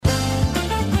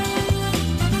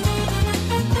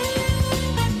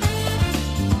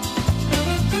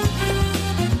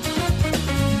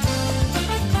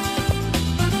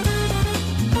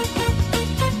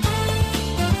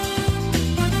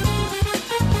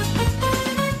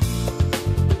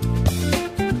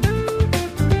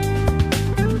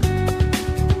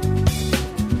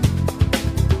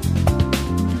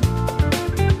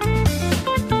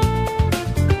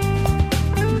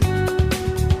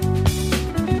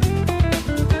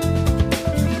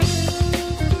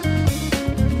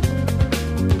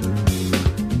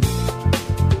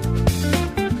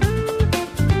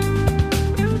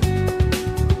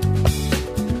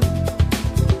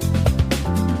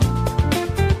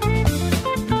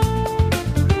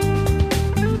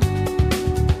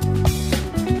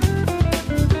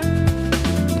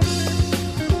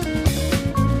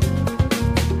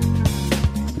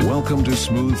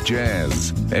Smooth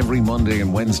Jazz. Every Monday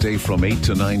and Wednesday from 8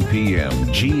 to 9 p.m.,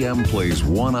 GM plays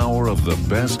 1 hour of the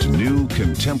best new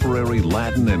contemporary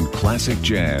Latin and classic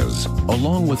jazz,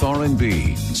 along with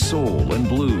R&B, soul, and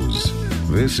blues.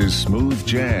 This is Smooth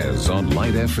Jazz on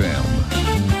Light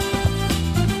FM.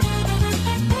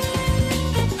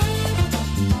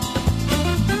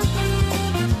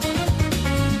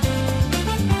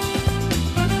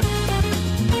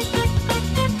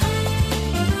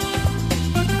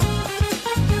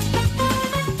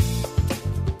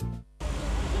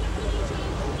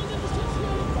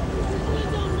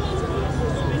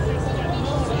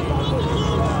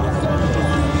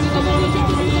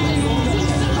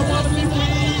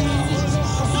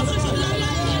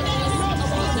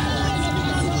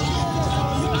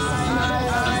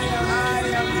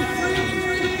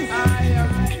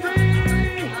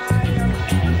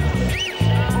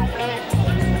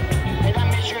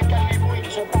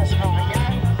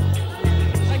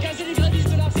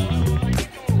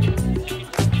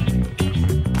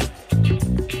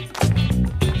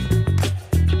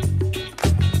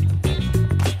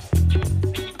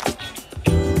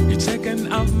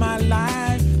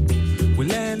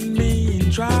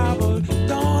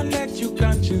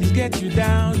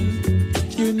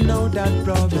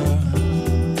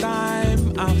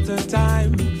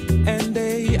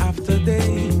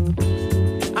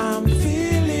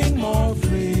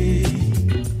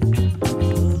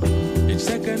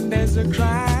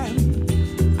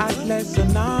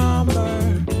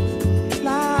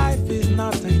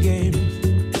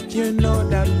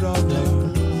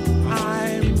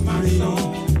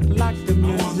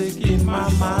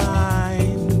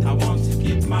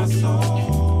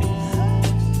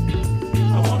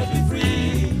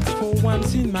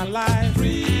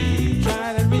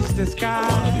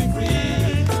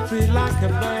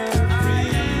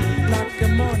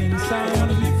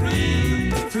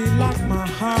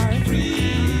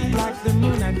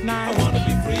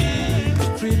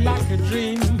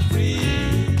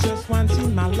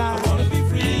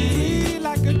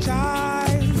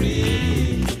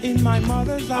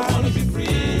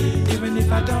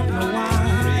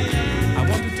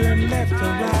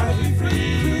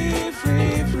 Free,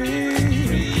 free,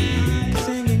 free,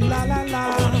 singing la la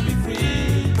la.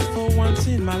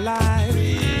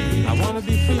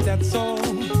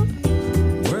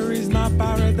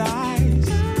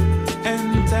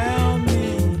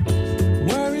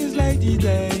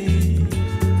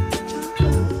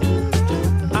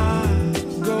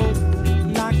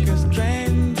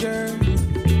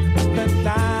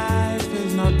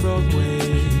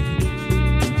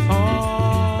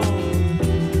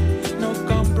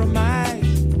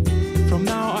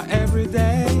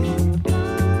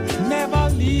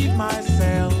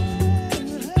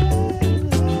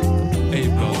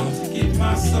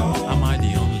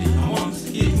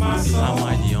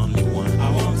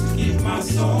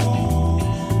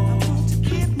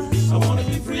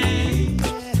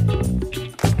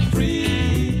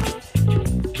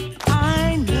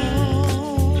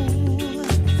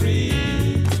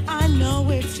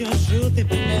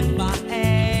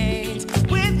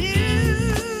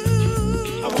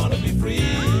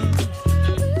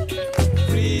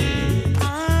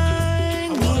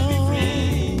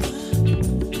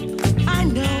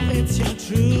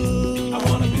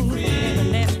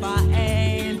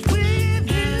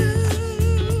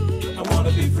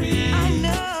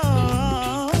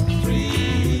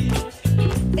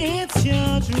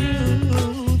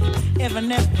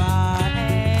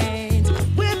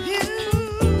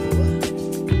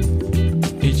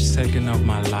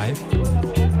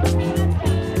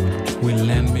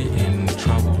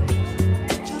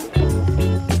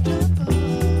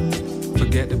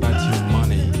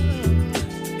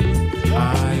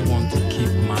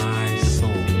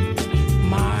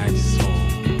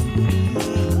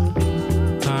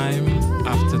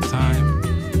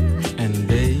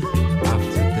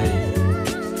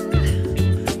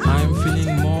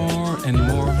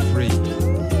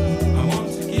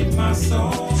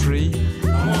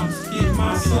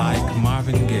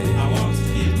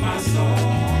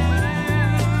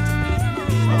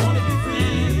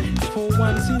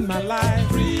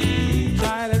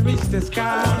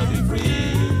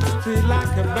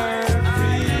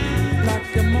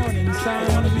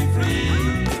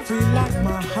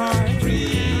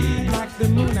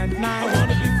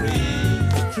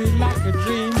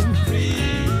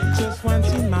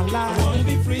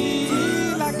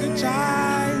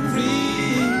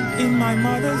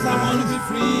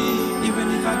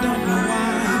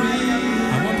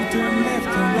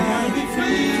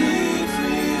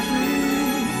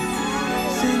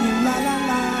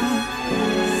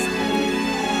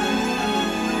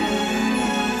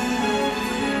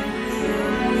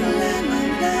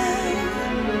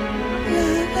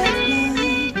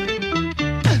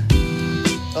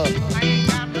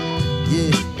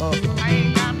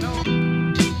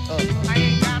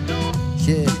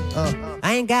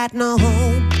 no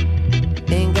home,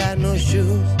 ain't got no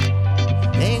shoes,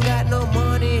 ain't got no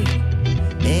money,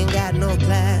 ain't got no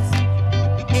class,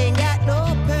 ain't got no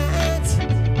pants,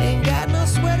 ain't got no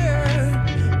sweater,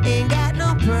 ain't got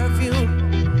no perfume,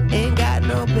 ain't got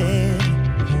no bed,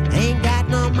 ain't got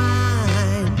no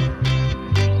mind,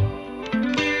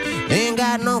 ain't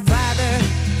got no father,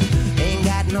 ain't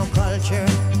got no culture,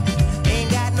 ain't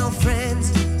got no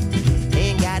friends,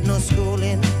 ain't got no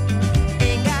schooling,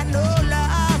 ain't got no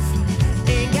love,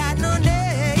 ain't got no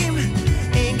name,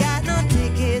 ain't got no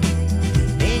ticket,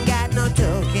 ain't got no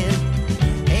token,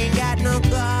 ain't got no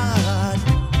God.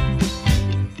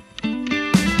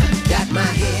 Got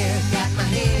my hair, got my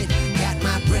head, got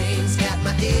my brains, got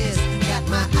my ears, got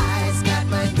my eyes, got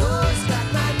my nose, got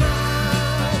my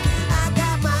mouth, I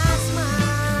got my smile,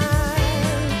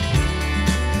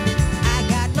 I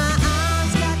got my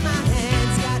arms, got my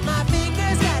hands, got my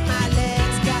fingers, got my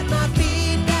legs, got my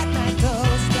feet, got my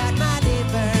toes, got my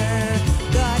liver,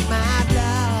 got my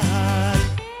blood.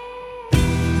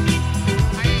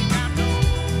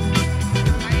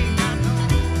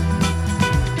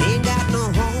 Ain't got no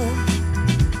home,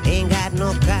 ain't got no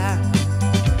car,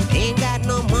 ain't got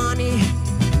no money,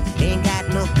 ain't got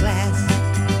no class,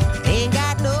 ain't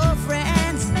got no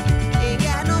friends, ain't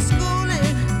got no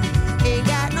schooling, ain't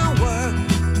got no work,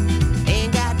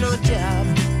 ain't got no job,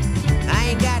 I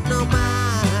ain't got no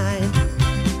mind,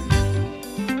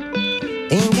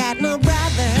 ain't got no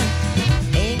brother,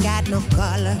 ain't got no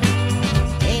color,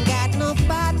 ain't got no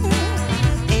partner,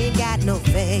 ain't got no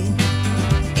faith,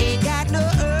 ain't got no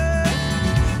earth,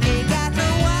 ain't got no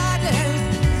water,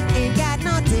 ain't got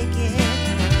no ticket,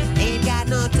 ain't got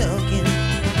no token,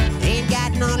 ain't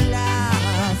got no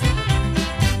love.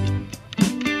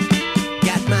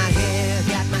 Got my hair,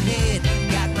 got my head,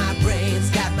 got my brains,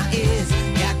 got my ears,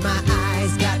 got my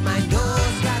eyes, got my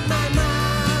nose, got my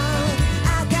mouth,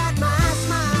 I got my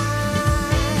smile,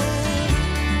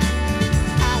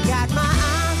 I got my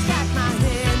arms, got my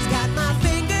hands, got my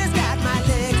fingers, got my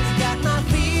legs, got my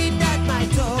feet, got my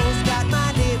toes, got my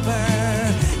liver,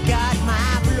 got my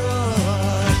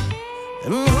blood.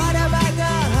 What have I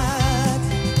got?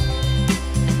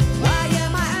 Why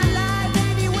am I alive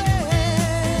anyway?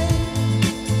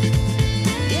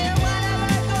 Yeah, what have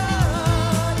I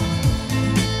got?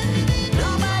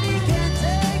 Nobody can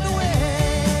take away.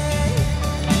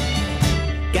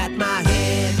 Got my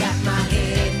head, got my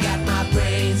head, got my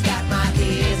brains, got my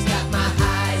ears, got my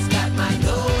eyes, got my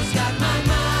nose, got my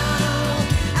mouth,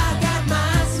 I got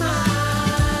my smile,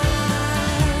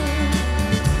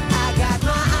 I got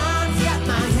my arms, got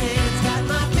my hands, got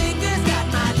my fingers, got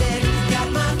my legs, got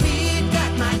my feet,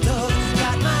 got my toes,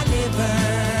 got my liver,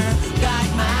 got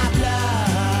my blood.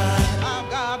 I've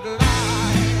got life,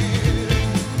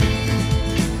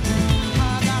 I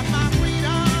got my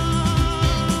freedom,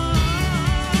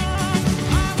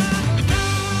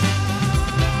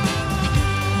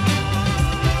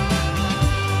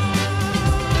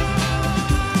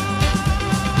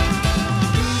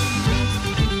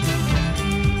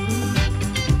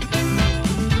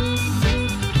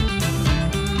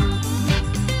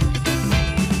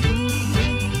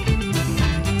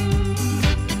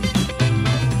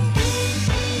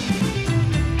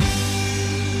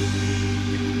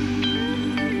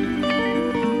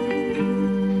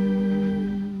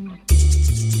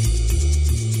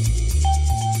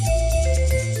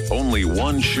 Only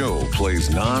one show plays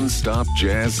non-stop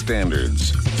jazz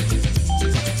standards.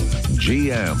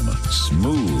 GM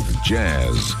Smooth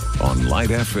Jazz on Light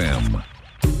FM.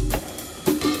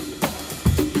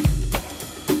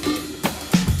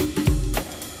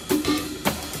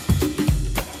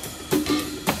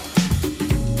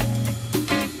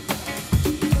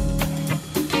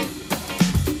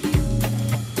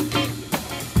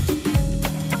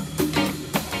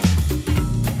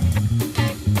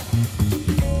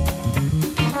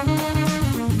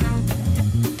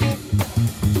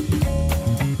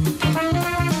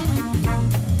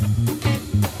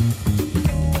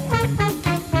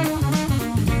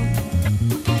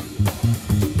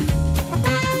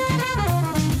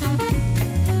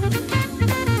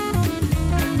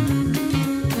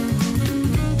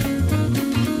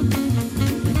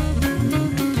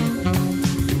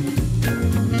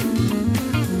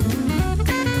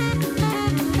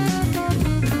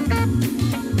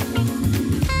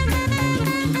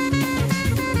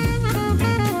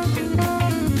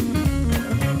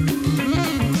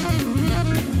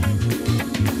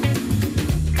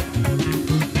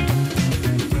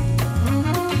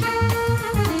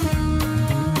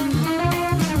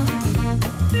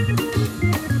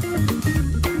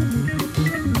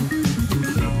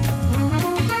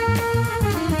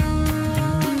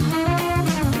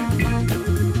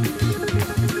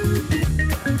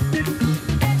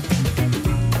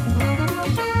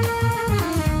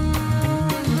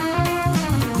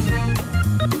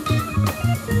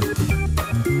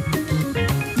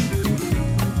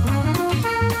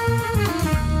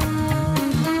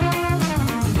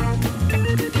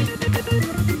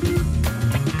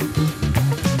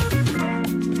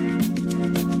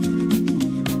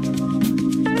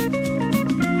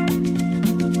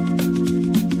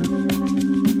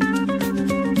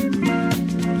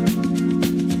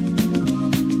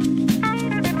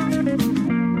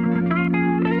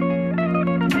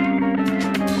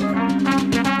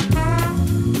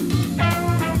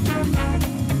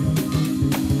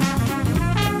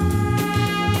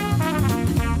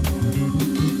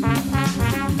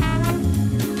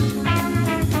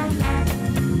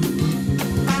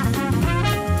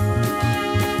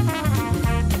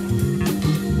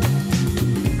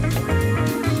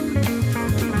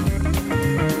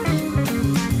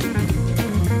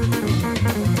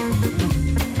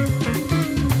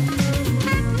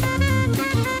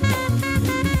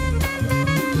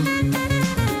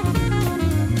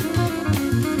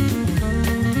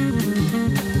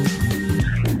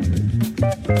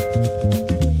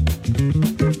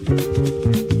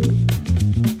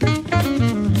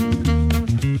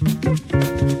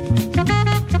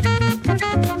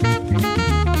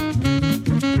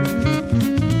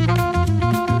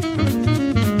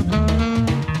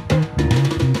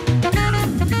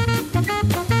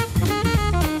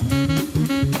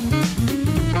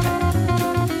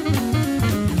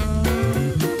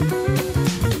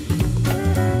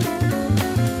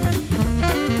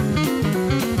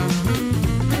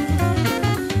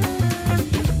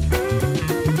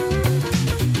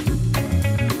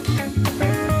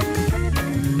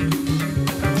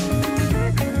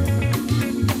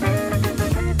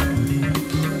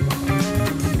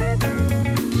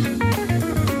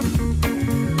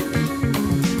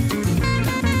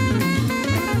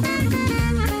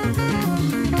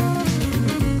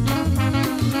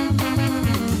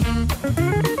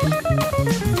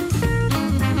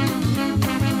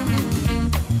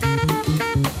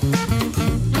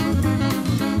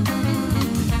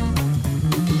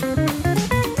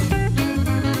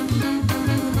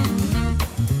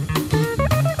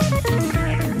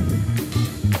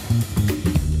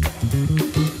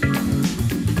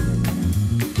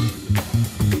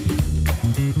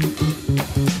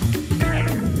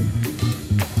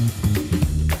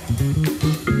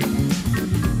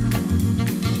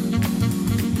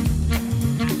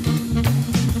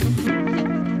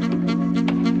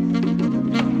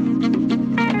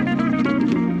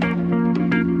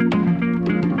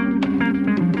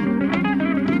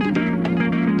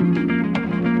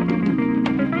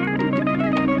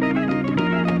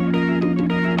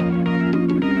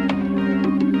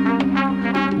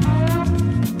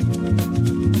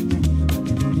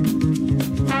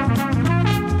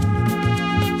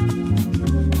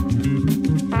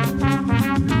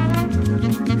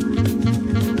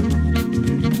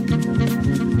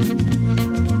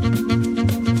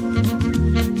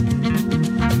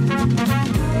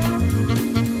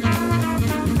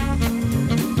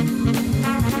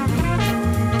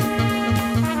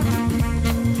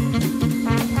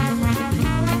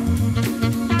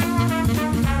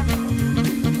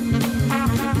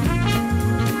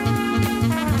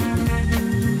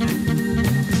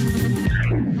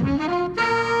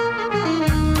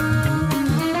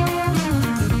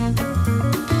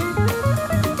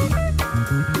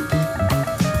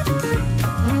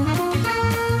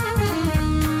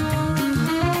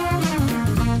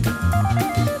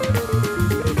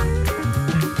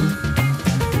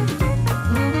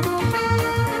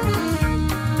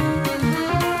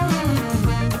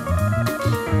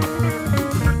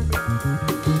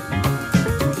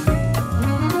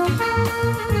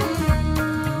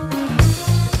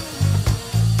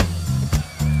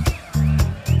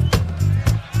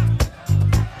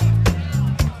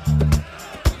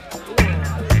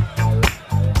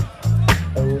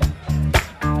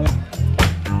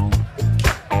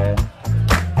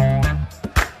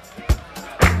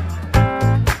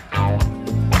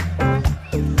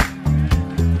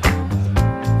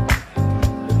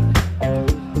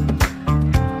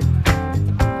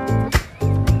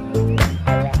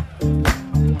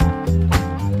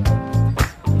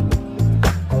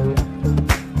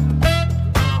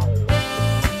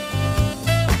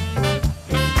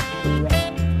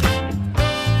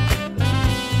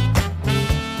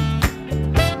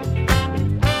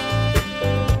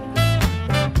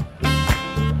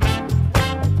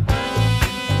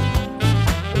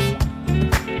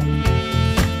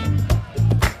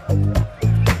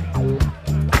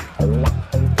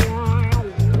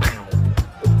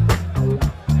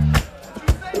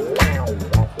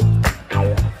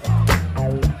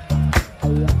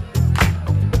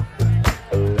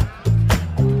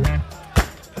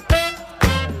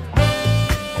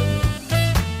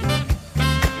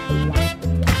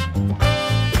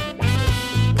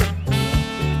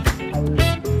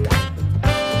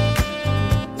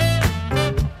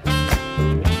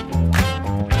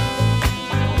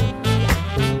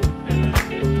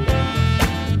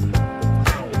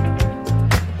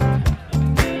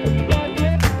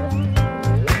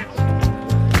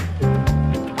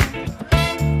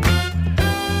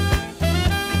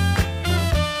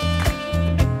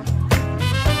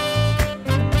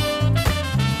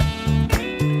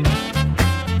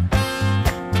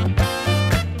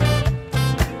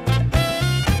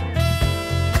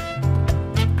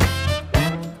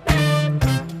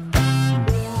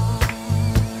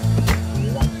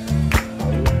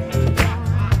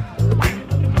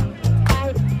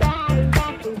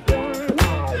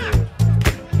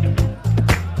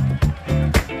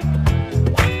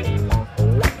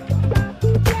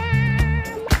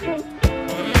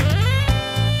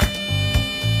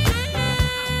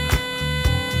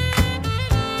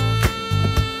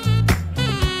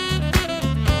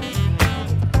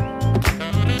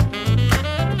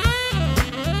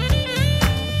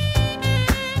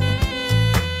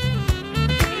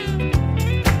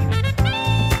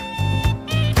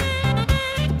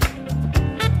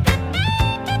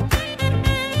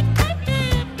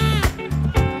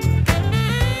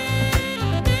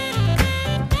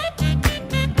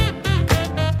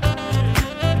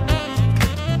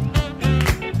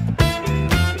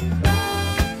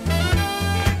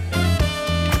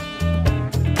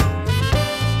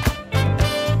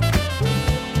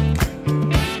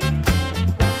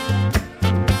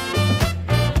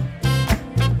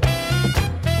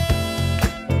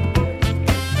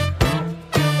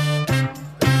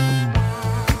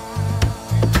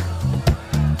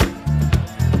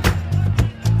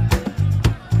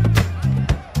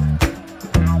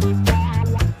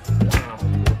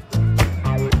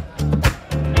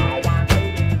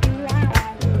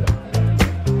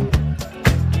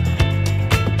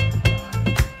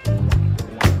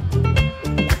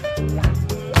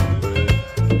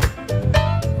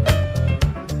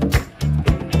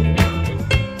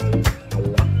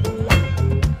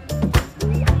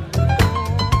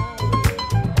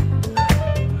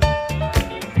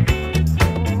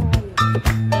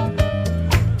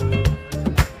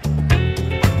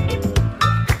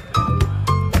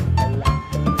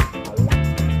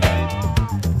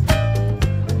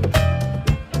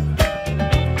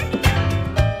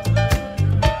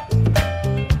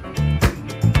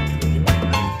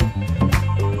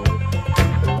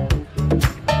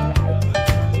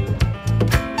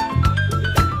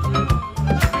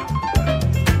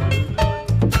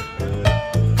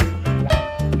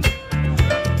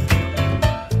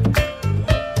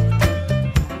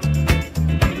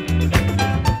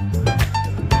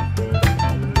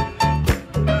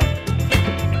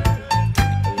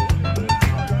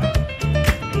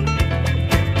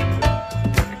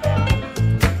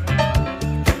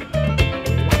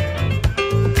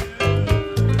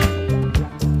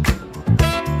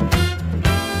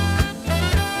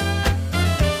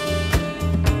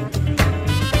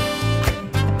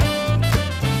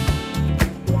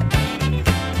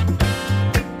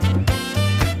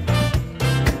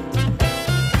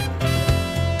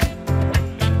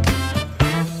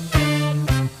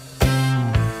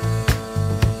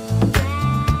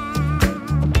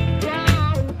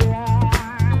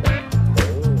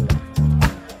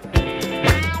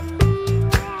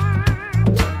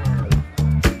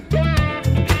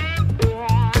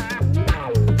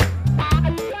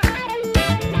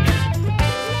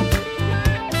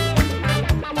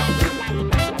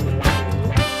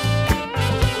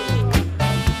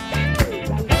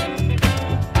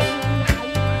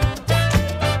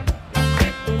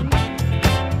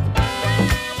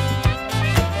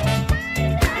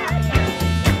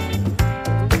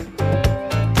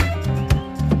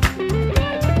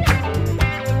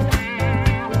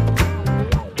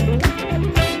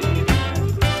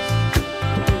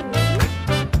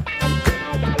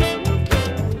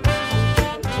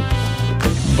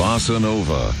 Bossa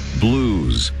Nova,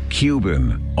 blues,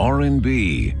 Cuban,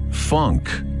 R&B, funk,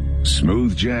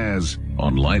 smooth jazz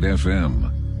on Light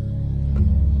FM.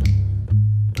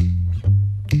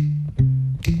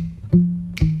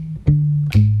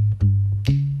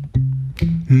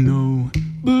 No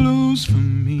blues for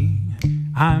me,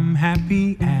 I'm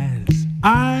happy as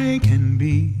I can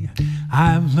be.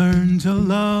 I've learned to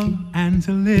love and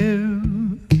to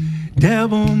live.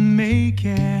 Devil may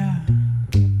care.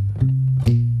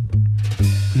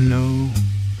 No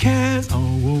cares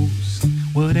or woes,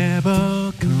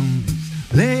 whatever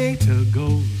comes later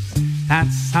goes.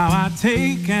 That's how I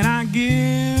take and I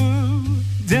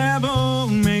give. Devil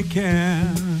may care.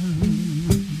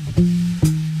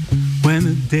 When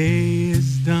the day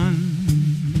is done,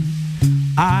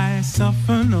 I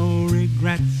suffer no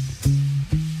regrets.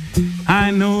 I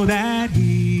know that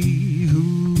he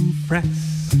who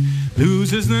frets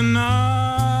loses the night.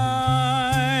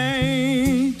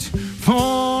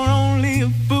 For only a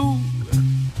fool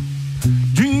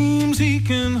dreams he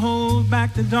can hold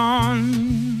back the dawn.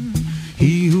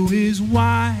 He who is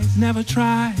wise never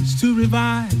tries to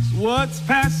revise what's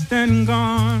past and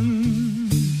gone.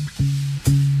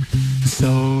 So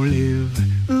live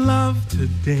love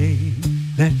today,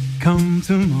 let come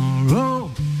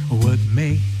tomorrow what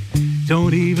may.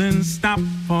 Don't even stop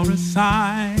for a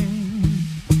sigh.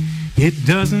 It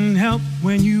doesn't help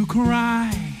when you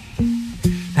cry.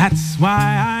 That's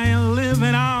why I live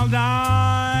and I'll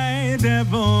die.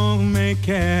 Devil may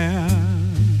care.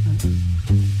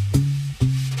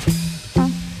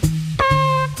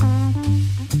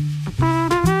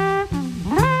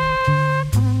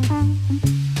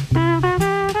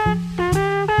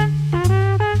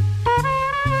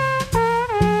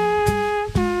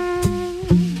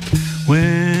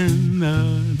 When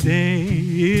the day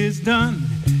is done,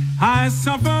 I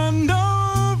suffer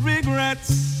no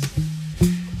regrets.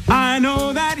 I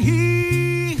know that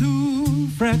he who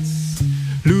frets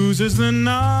loses the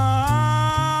night.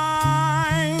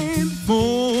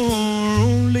 For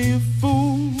only a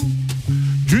fool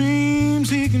dreams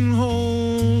he can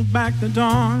hold back the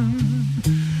dawn.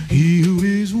 He who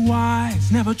is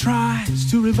wise never tries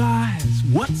to revise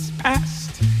what's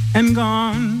past and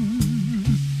gone.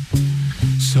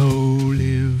 So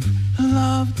live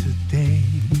love today,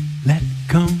 let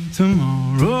come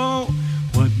tomorrow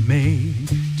what may.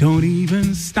 Don't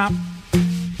even stop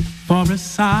for a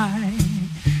sigh.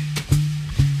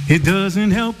 It doesn't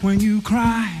help when you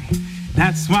cry.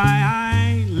 That's why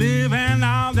I live and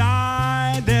I'll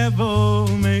die. Devil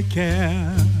may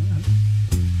care.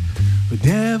 The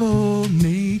devil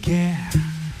may care.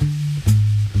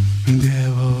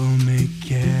 Devil may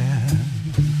care.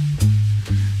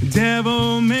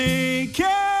 Devil may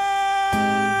care.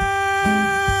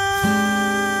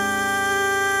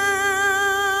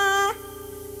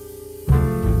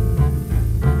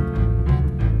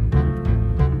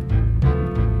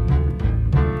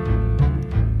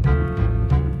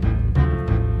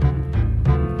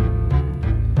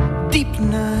 Deep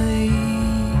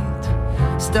night,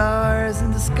 stars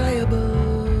in the sky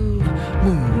above,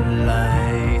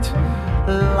 moonlight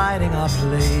lighting our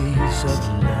place of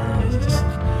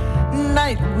love.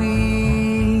 Night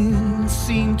winds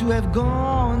seem to have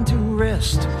gone to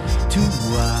rest, too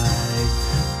wide,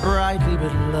 brightly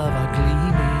but love are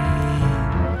gleaming.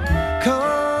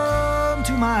 Come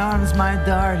to my arms, my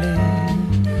darling,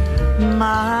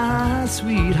 my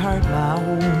sweetheart, my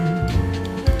own.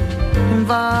 And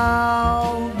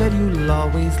vow that you'll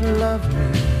always love me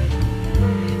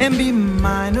and be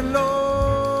mine alone.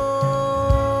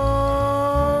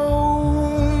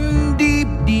 Deep,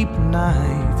 deep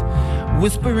night,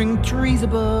 whispering trees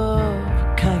above,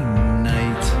 kind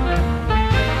night,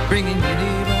 bringing you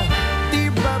nearer,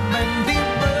 deeper and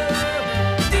deeper.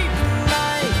 Deep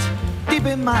night, deep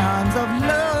in my arms of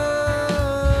love.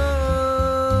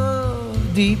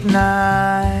 Deep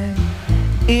night,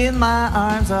 in my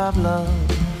arms of love,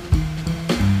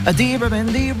 a deeper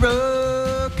and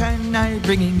deeper kind night,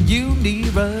 bringing you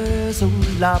nearer. So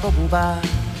la ba boo ba,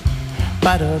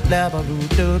 ba da da ba boo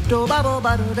do do ba bo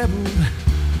ba do da boo,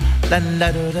 la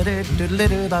la do da da do da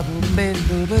da ba boo be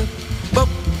do do, bo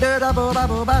da da bo ba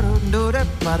bo ba do do da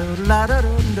ba do la da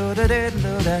do do da da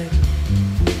do da.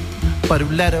 Ba do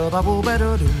la do ba bo ba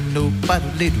do do ba do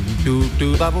le do do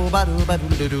ba bo ba do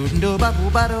do do ba bo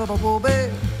ba do ba bo be.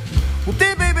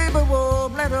 Baby,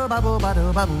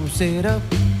 sit up.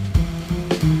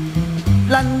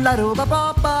 La la do ba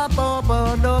ba ba ba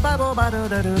ba do ba bo ba do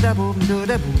da do da boom do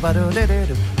da boom ba do da da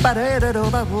do ba da da do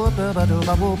ba bo ba do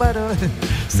ba bo ba do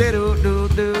sit do do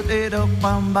do do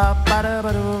bam ba ba da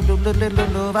ba do do do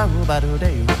do ba bo ba do da.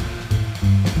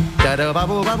 da da ba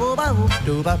bo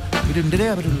do ba dum da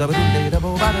da ba do da bo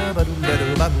ba da ba do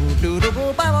ba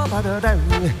ba da da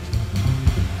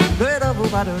da bo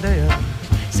ba da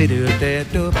say do da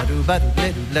do ba do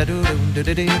la do do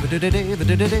da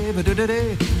da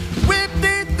whip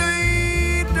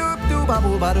do ba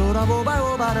bo ba do da bo ba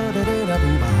da da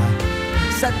ba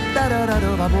sa da da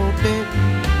do ba bo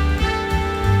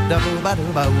da bo ba do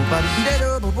ba da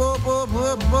do bo ba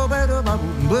do ba da ba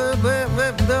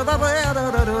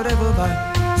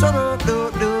so do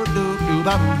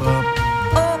ba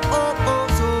oh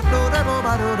so do da bo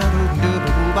ba do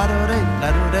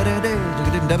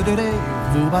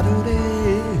ba do da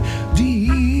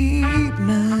deep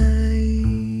night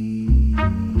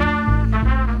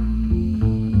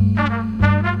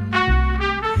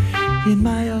in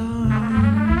my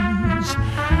arms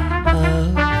of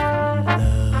love.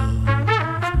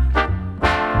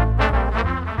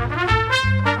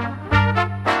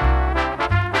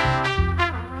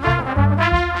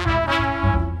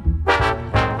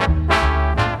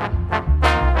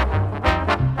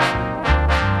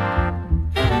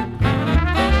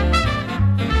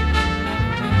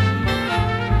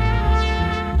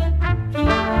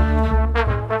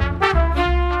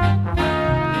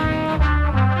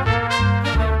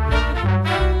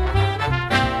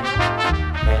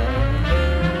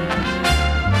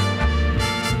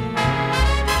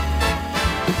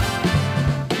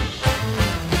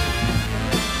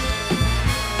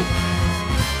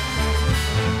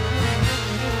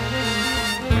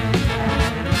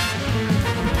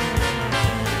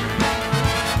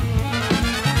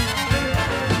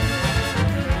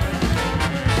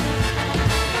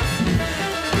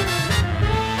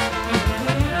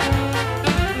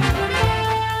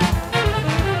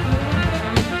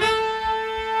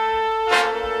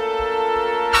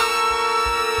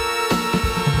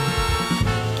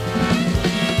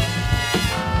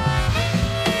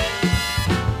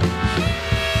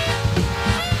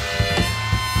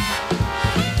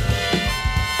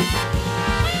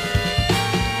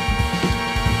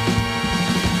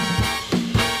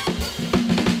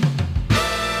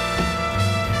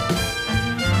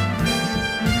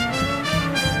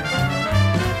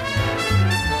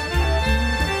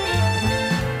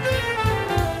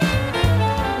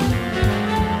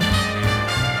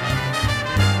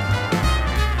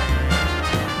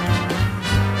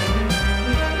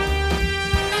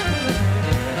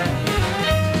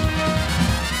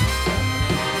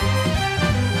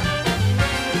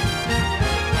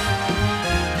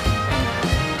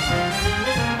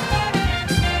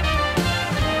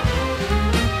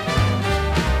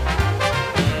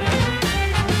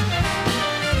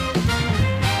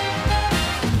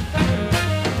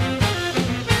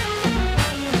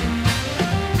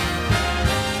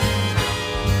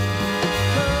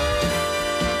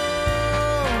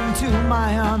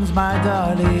 My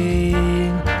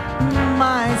darling,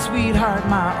 my sweetheart,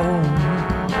 my own,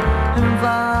 and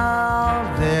vow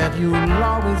that you'll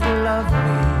always love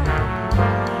me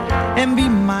and be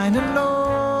mine alone.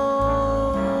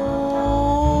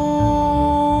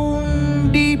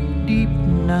 Deep, deep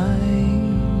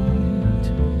night,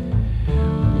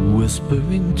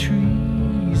 whispering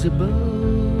trees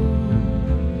above,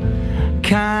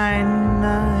 kind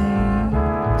night,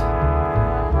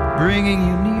 bringing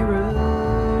you nearer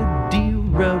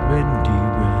and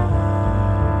deeper.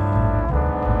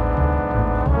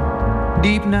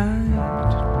 Deep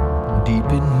night,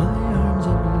 deep in my arms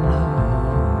of love,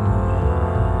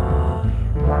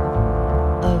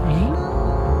 of love.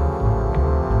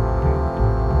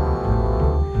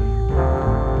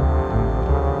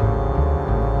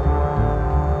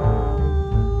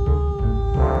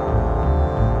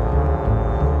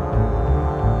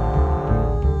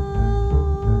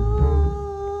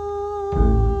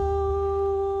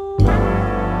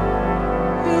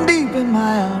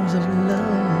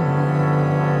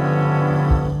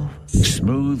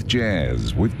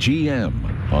 Jazz with GM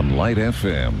on Light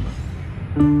FM.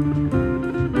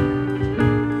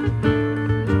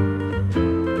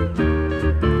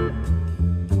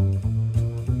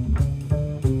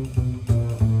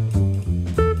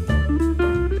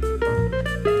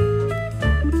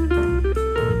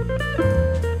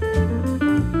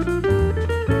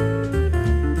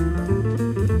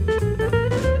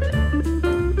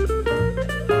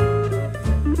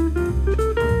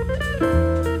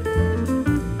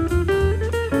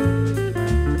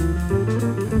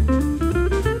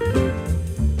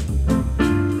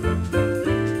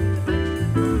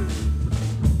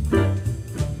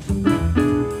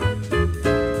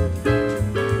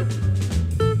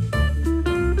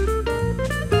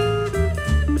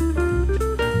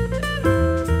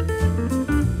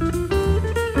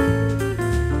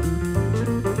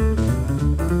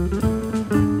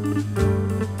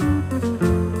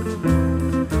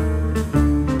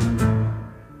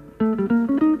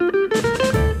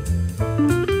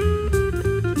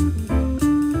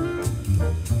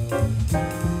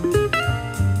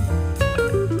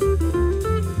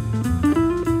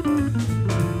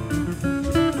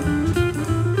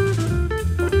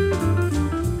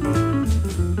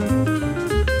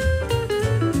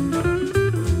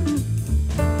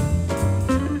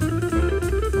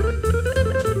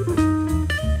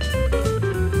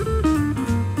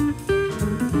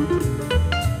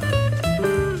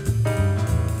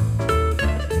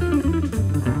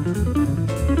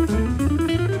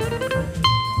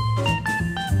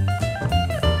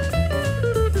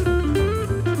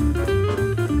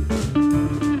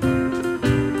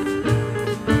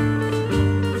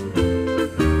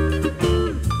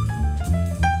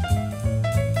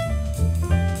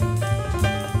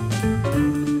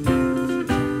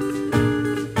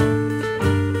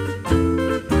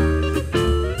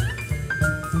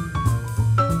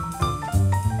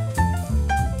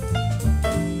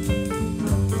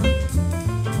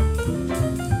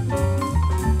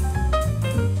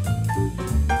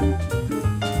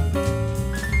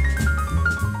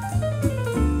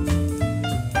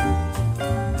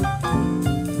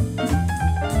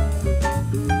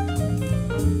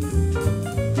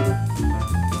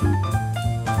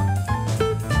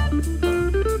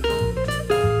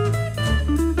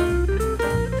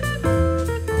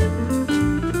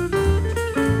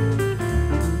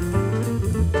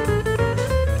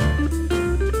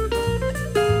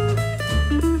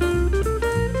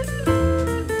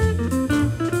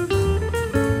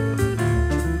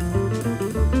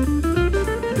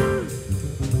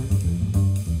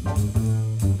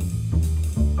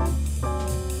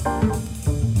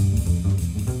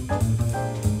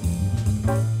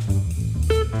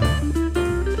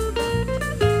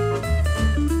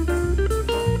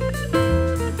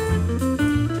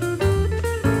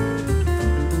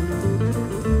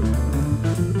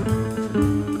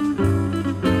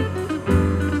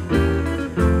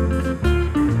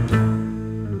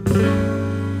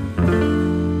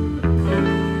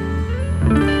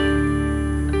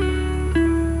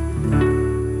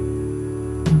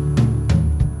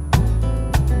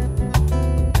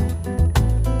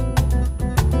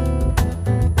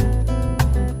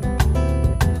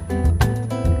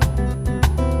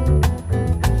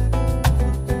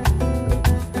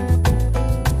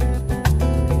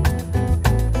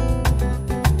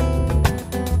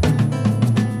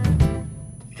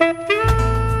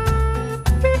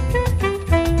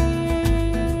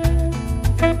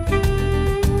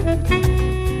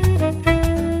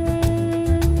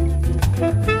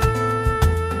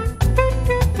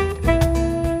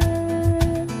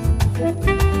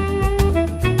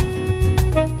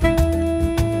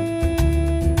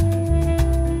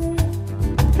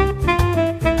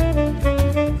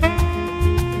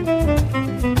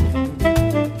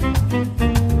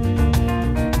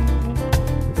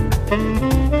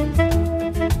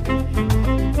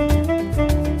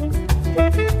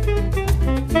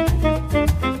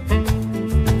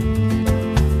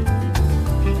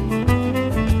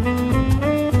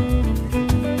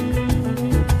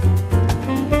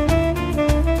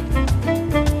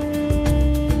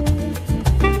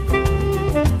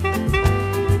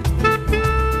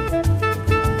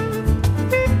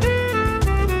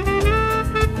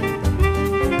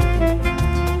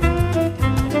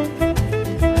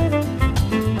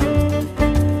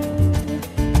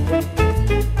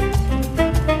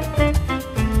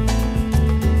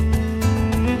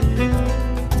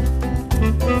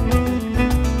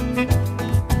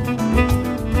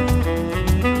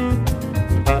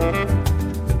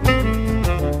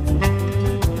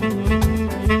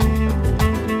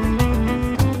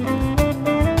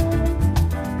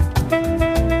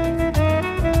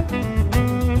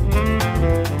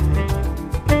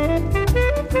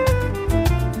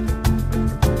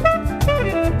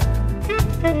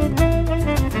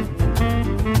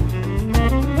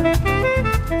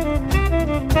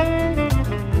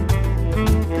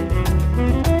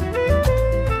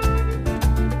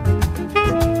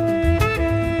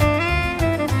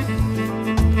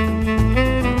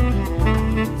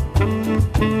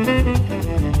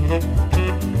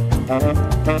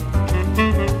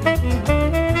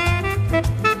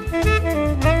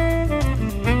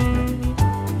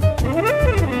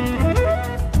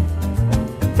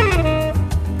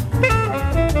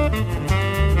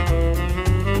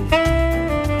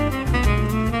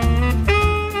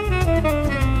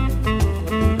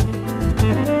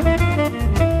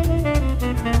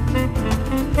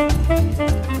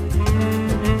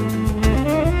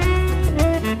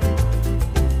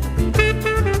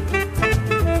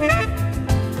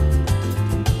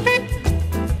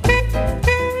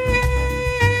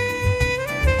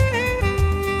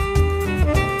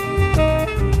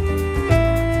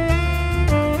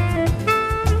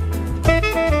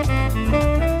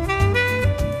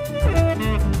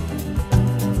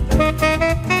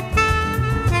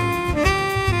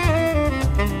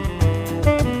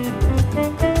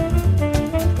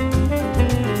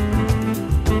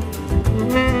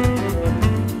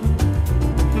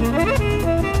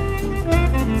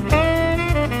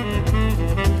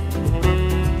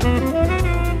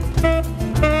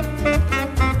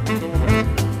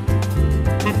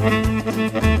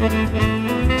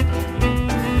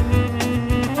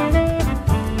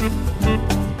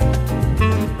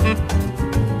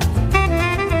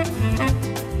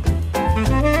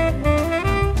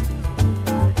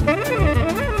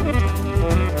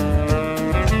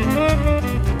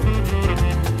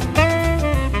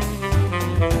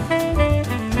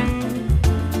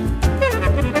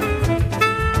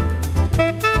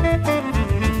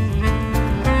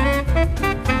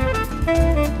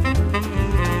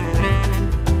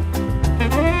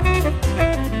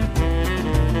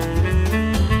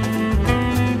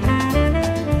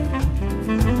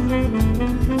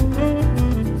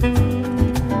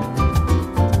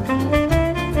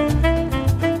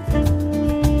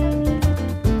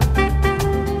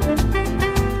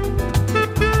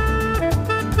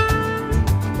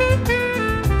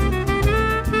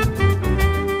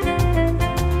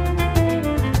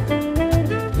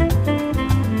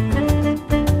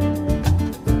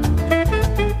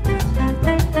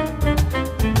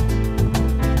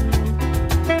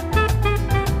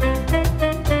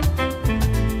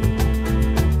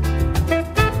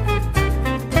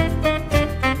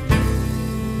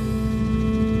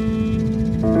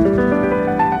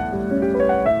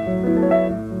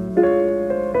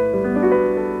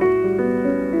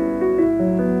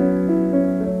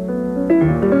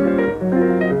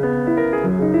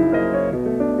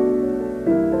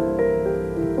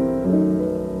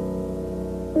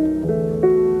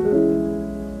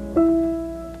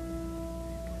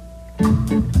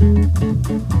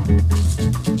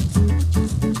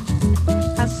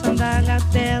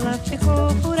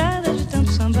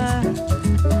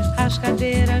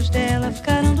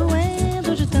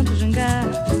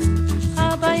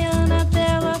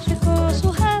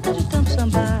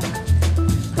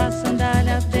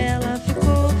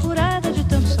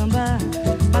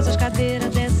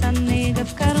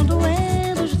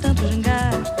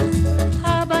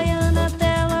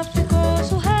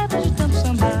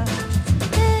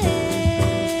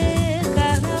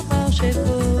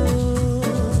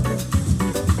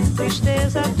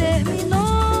 tristeza terminou.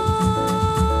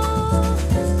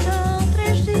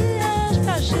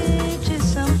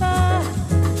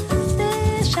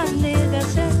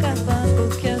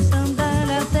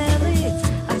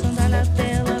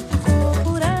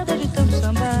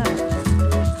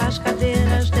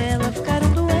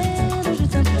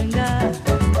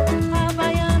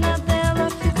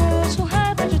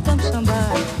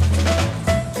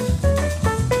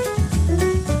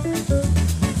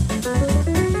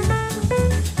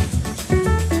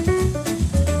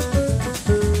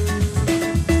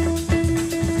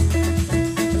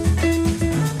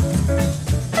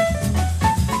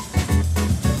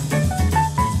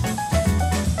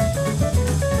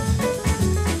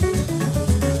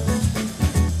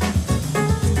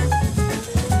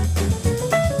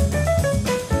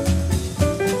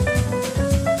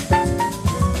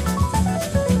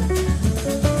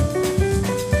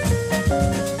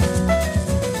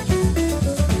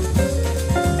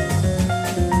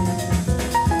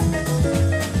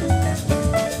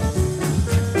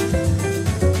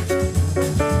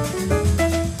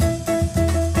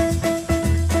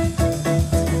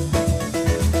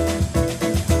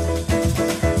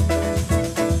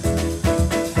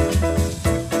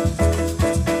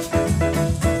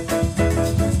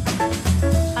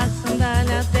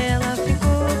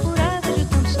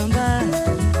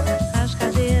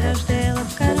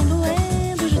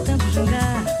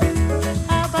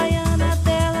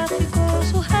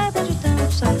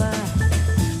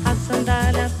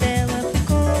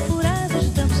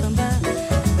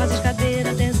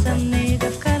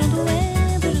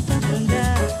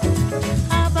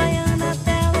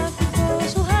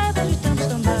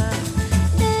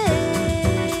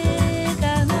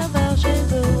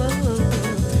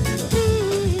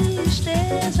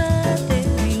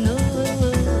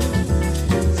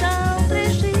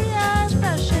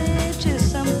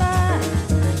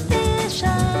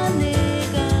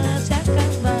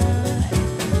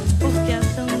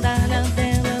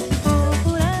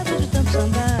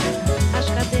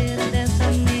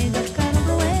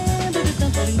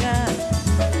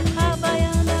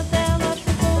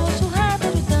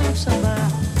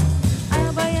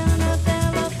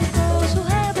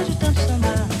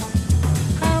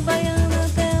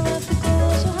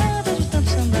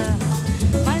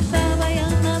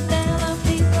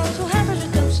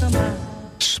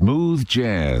 Smooth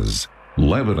Jazz,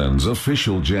 Lebanon's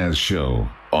official jazz show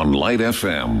on Light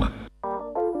FM.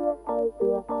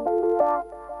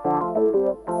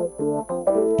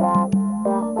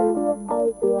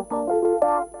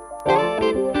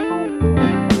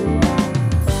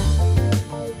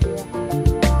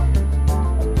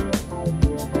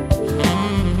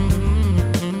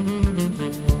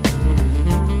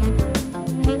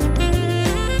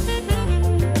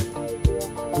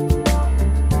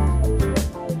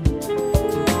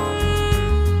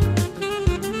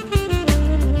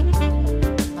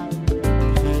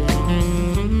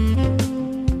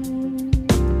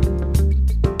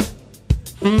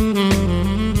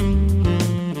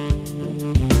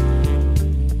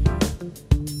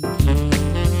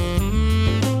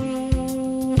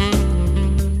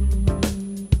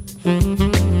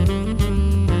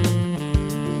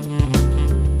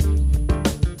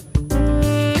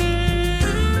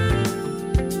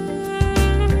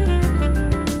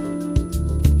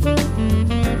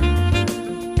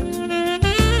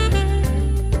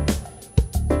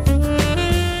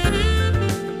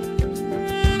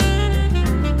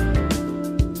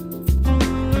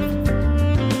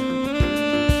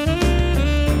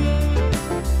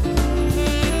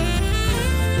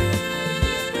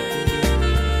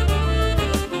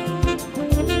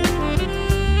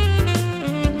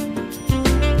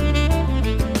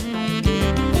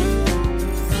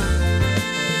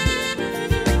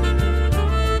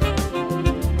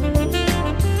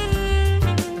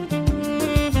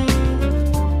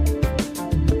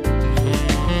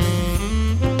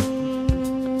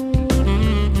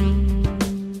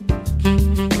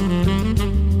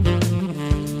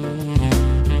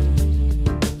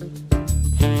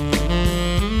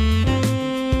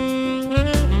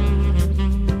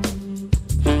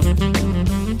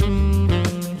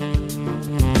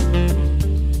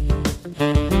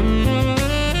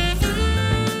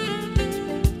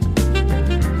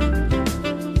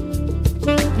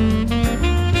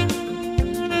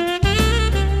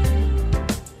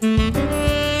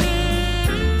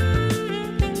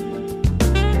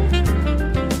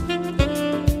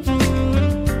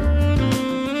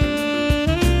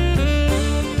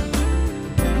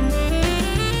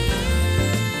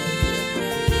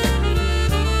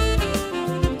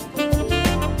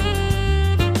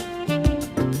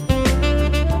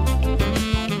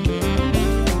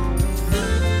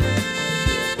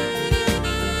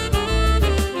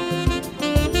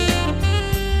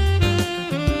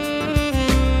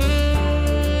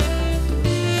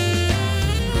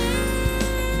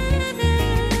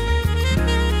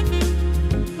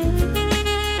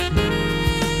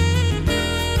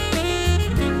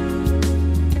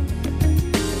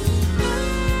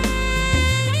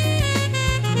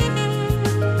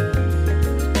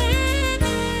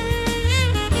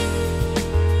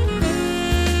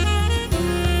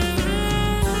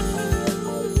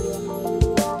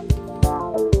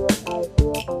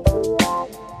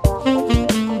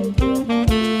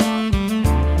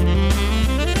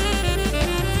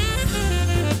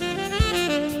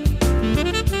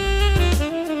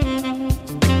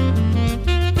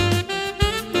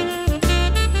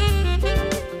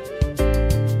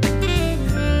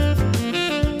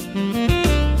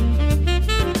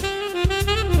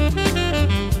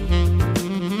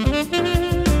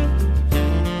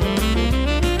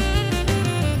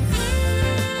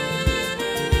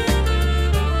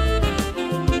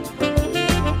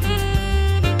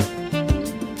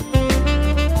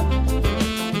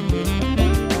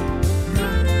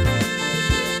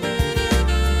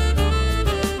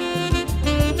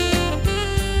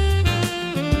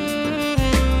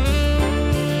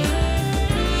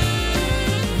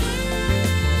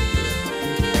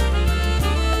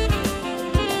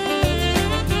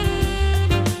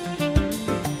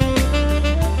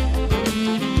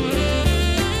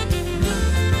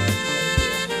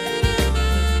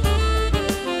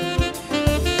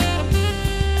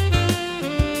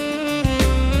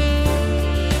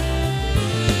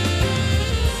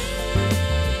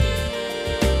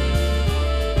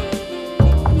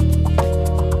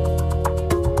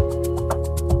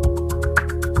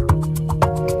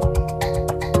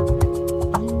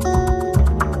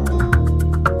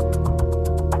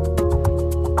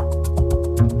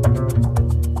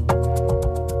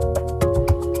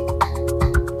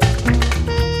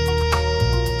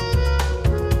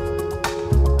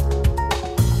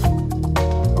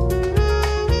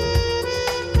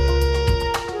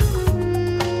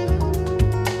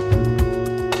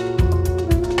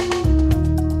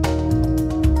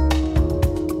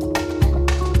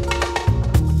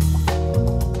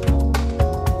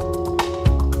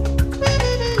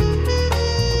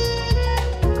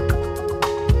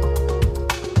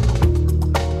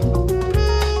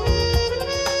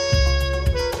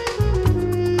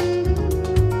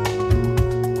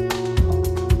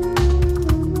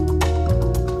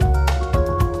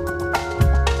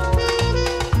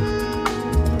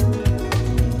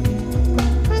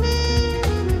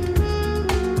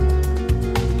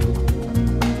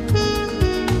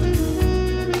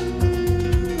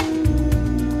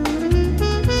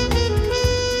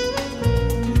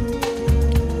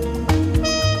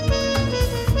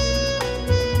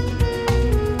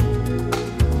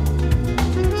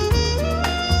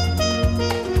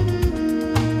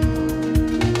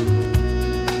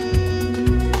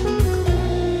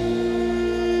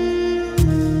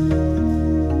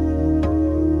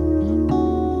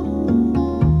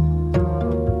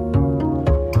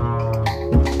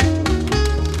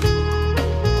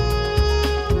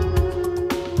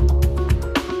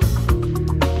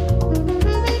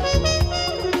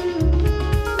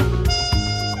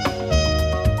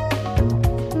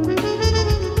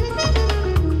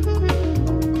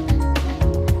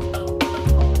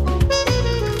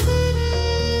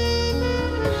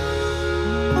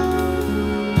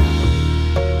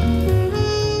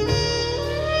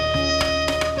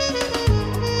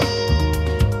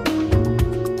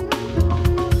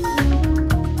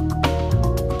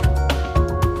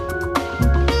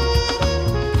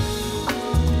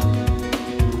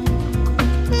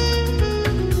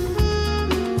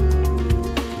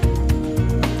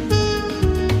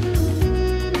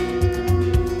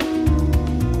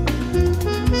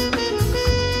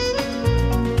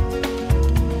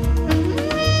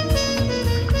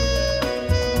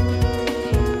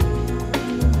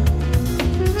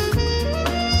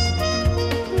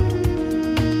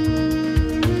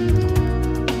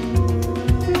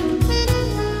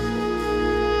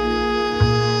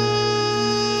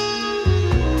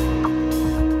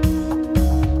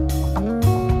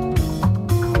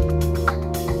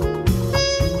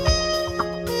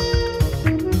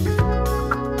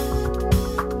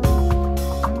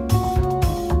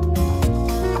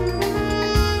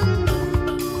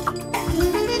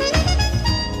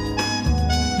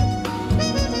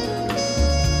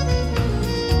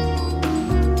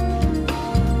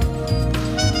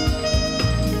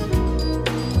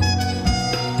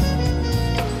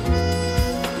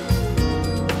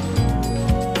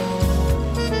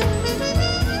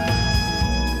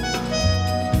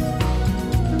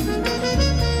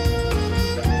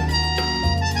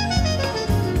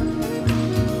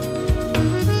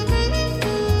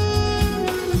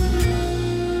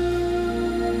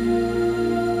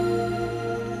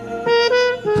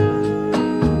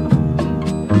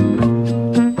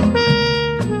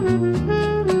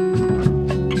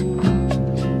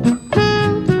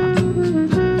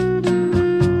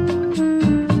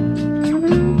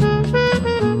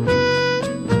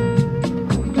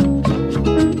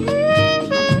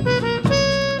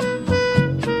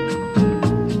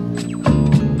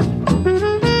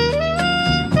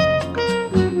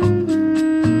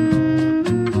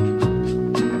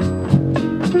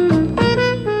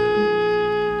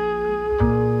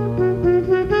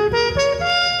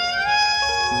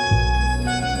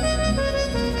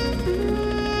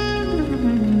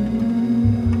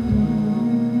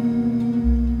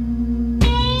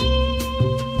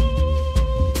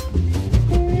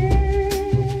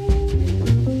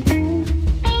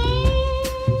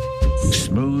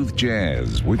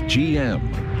 Jazz with GM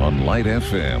on Light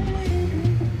FM.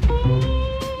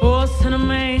 Oh,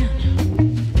 Cinnamon,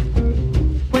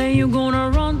 where you gonna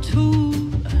run to?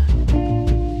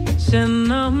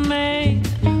 Cinnamon,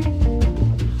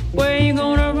 where you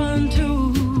gonna run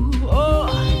to? Oh,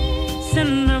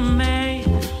 Cinnamon,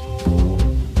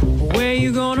 where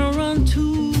you gonna run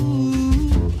to?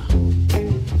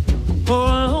 For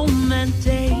a home that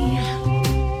day,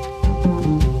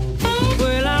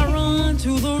 will I run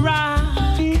to the rock?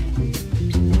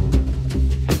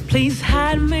 Please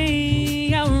hide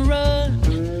me, I'll run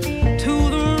to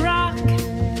the rock.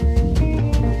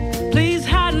 Please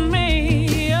hide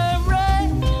me, I'll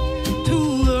run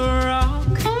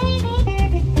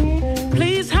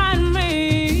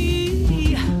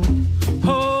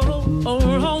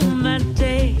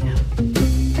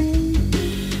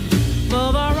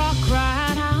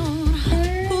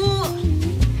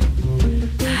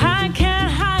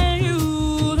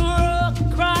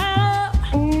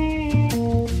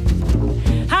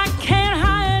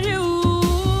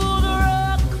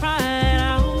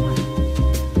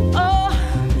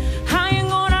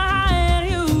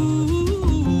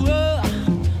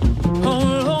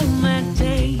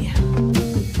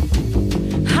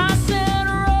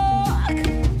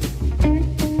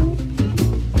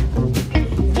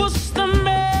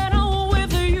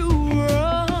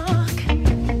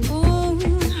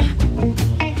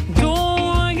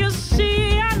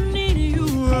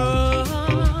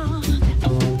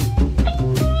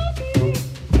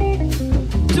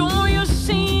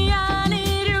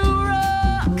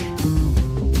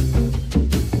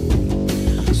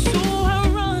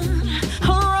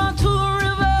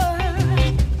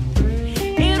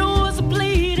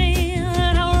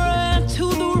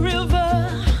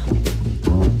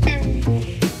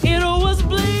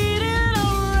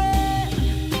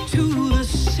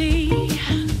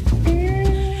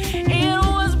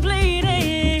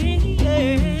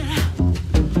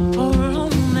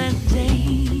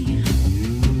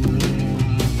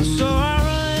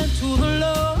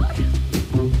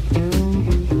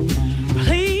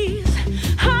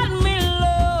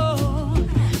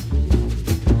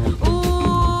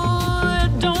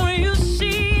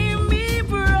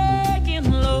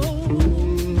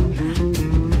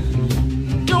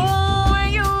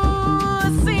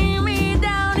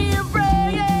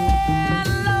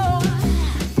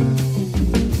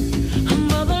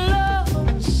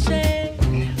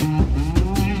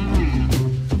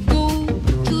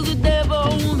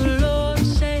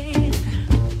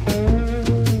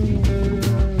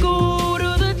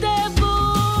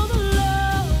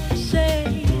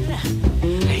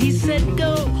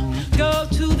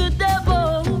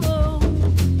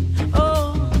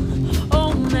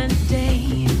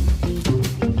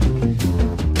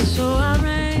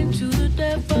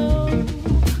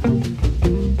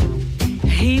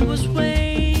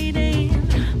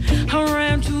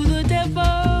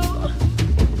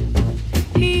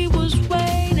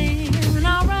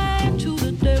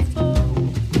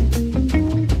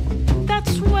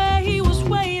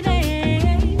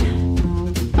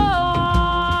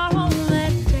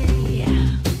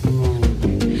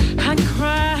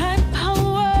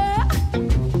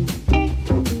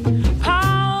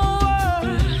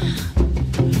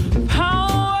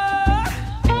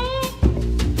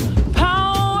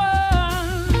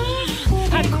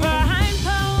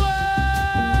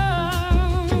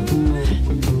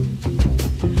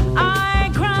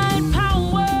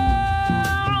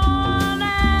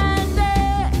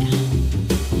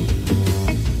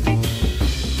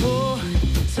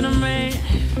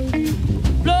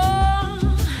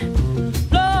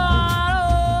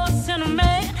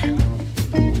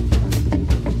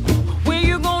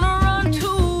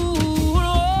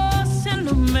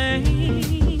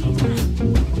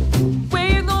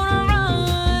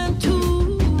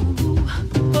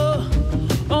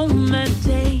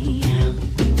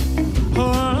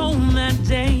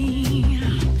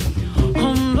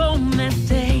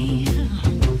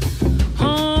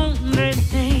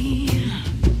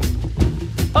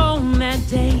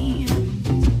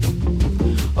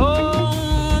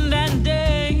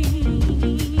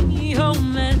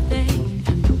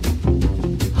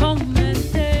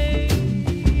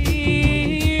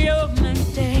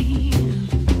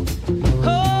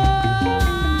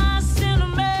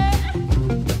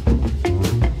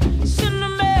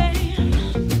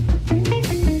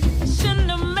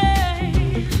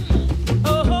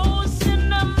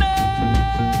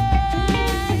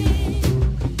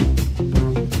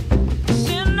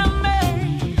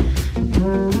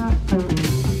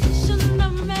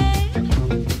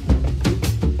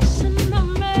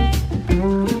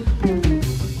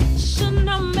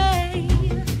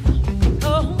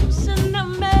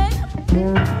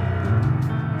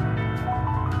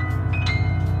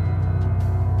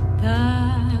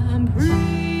The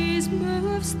breeze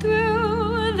moves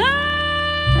through the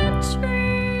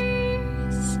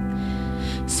trees,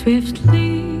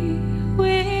 swiftly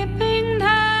whipping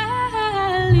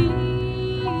the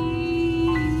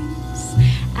leaves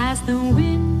as the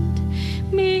wind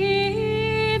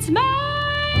meets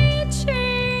my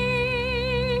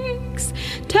cheeks,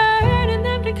 turning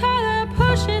them to color,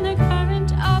 pushing the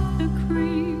current up the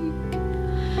creek.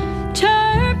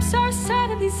 Terps are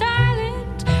suddenly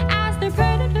silent as the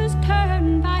predators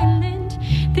turn violent.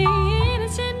 The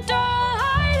innocent all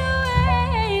hide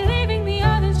away, leaving the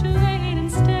others to wait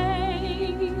and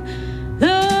stay.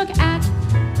 Look at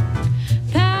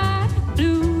that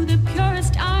blue, the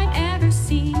purest I've ever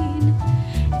seen.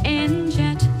 And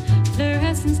jet,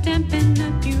 fluorescent stamping the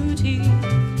beauty.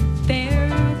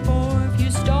 Therefore,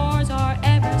 few stars are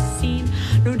ever seen.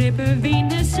 No dipper,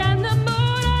 Venus, and the moon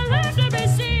are left to be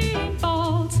seen.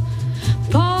 Faults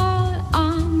fall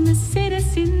on the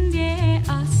citizens, yeah,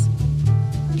 us,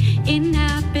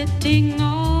 inhabiting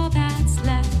all that's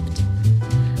left,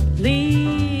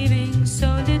 leaving so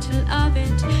little of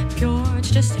it pure. It's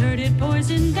just hurted,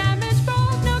 poison, damage,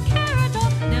 broke, no care at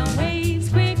all. Now waves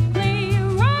quickly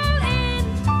roll in,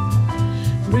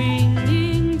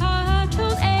 bringing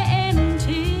puddles and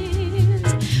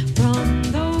tears from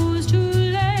those too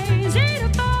lazy to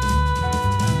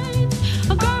find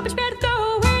a garbage bed,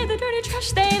 throw away the dirty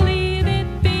trash, they leave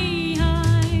it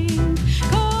behind.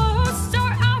 Coasts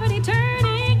are already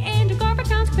turning into garbage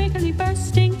towns, quickly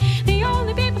bursting. The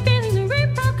only people feeling the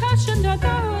repercussions are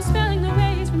those smelling the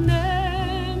waste from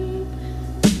them.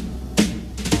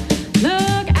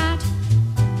 Look at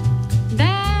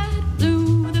that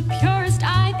blue, the purest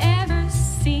I've ever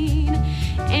seen.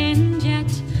 And yet,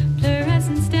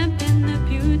 fluorescent stamping the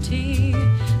beauty.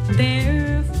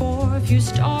 Therefore, few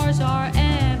stars are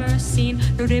ever seen.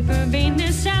 No dipper,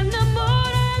 Venus, and the moon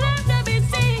are left to be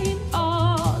seen.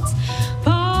 Faults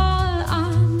fall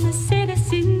on the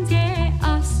citizens, yeah,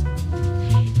 us,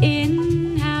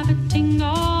 inhabiting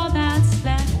all that's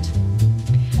left,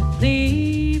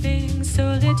 leaving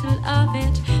so little of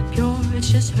it pure. It's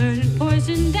just hurted,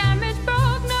 poison, damage,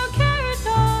 broke, no care at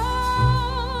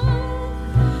all.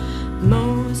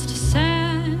 Most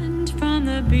sand from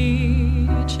the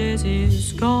beaches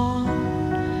is gone,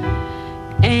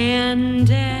 and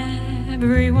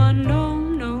everyone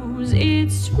knows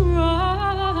it's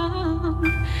wrong.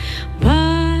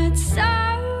 But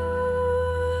salvia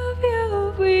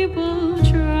we will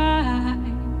try.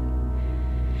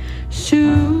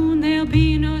 Soon there'll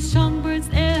be no songbirds,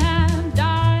 they'll have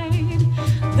died.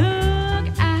 Look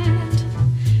at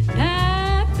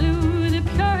that blue, the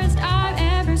purest I've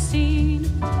ever seen.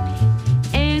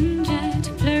 And jet,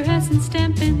 fluorescent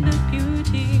stamping the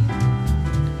beauty.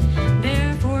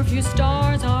 Therefore, few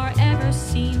stars are ever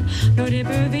seen. No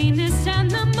dipper, Venus, and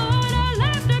the moon are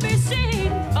left to be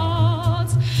seen.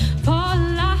 Faults fall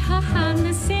on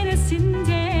the citizens,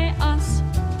 yeah, us,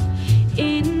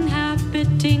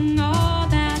 inhabiting all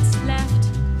that's left,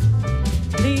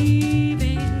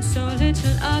 leaving so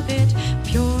little of it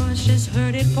pure. It's just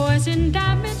hurted, poison,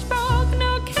 damage, broke,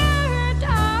 no care at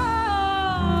all.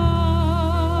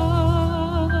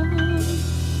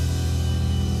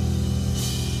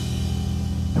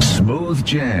 Smooth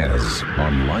Jazz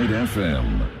on Light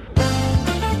FM.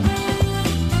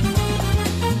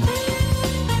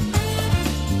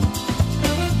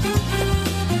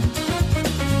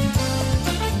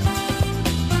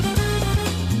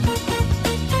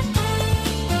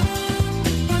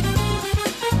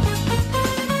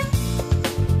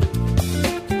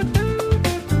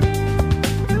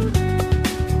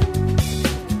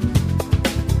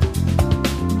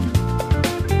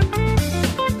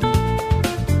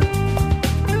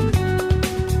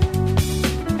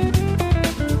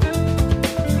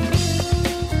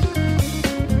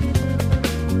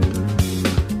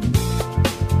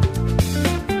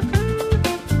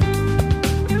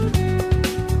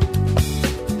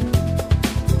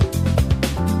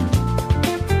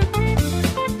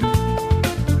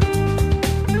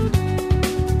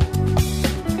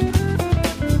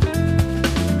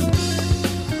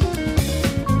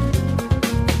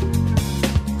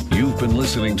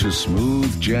 Listening to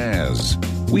Smooth Jazz.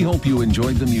 We hope you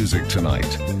enjoyed the music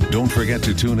tonight. Don't forget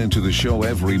to tune into the show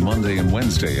every Monday and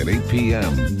Wednesday at 8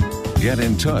 p.m. Get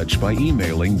in touch by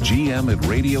emailing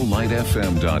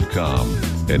gm@radiolightfm.com.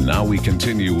 And now we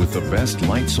continue with the best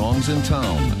light songs in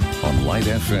town on Light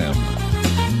FM.